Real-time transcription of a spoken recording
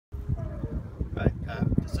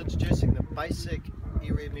introducing the basic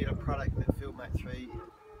area meter product that FieldMate 3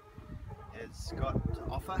 has got to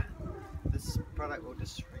offer. This product will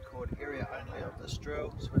just record area only of this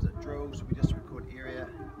drill. So as it drills, we just record area,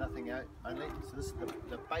 nothing out only. So this is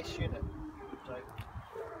the base unit. So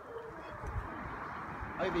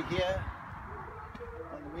over here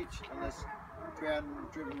on the winch, on this ground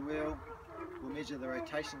driven wheel, we'll measure the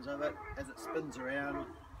rotations of it. As it spins around,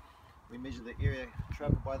 we measure the area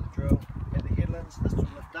travelled by the drill. At the headlands, this will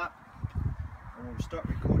lift up and we'll start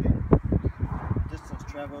recording distance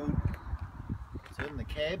travelled. So in the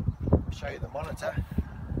cab, I'll show you the monitor.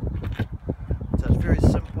 So it's very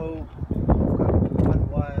simple. We've got one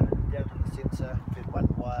wire down to the sensor, then one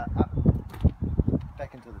wire up,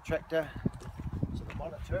 back into the tractor. So the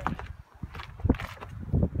monitor,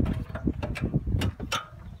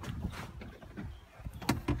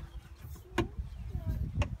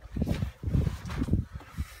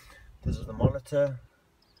 this is the monitor.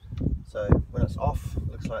 So when it's off,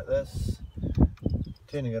 it looks like this.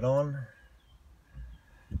 Turning it on,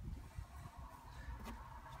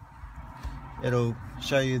 it'll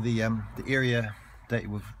show you the area that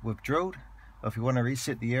we've drilled. If you want to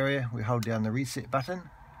reset the area, we hold down the reset button.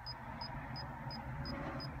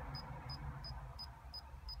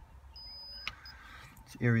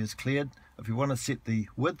 This area is cleared. If you want to set the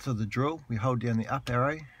width of the drill, we hold down the up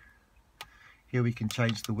arrow. Here we can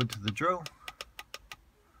change the width of the drill.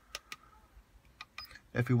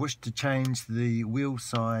 If we wish to change the wheel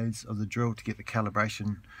size of the drill to get the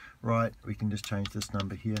calibration right, we can just change this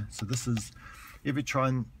number here. So this is every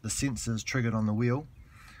time the sensor is triggered on the wheel,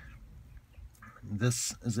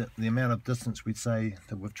 this is the amount of distance we'd say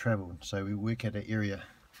that we've travelled. So we work at an area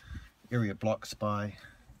blocks by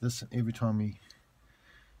this. Every time we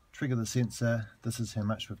trigger the sensor, this is how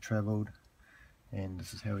much we've travelled, and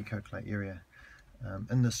this is how we calculate area.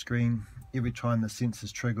 In the screen, every time the sensor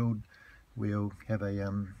is triggered, we'll have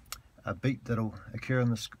a beep that'll occur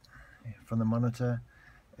on from the monitor,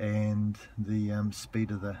 and the speed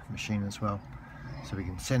of the machine as well. So we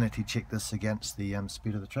can sanity check this against the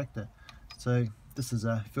speed of the tractor. So this is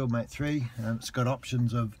a FieldMate 3. It's got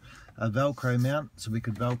options of a Velcro mount, so we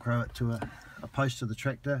could Velcro it to a post of the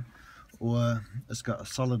tractor, or it's got a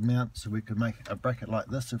solid mount, so we could make a bracket like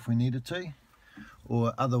this if we needed to,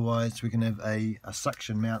 or otherwise we can have a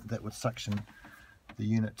suction mount that would suction the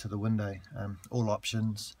unit to the window. All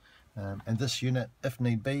options, and this unit, if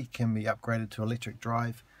need be, can be upgraded to electric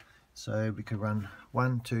drive, so we could run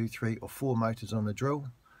 1, 2, 3 or 4 motors on the drill,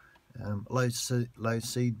 low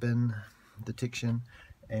seed bin detection,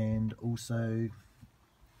 and also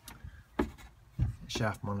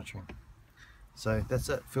shaft monitoring. So that's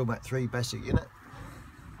it, FieldMate 3 basic unit.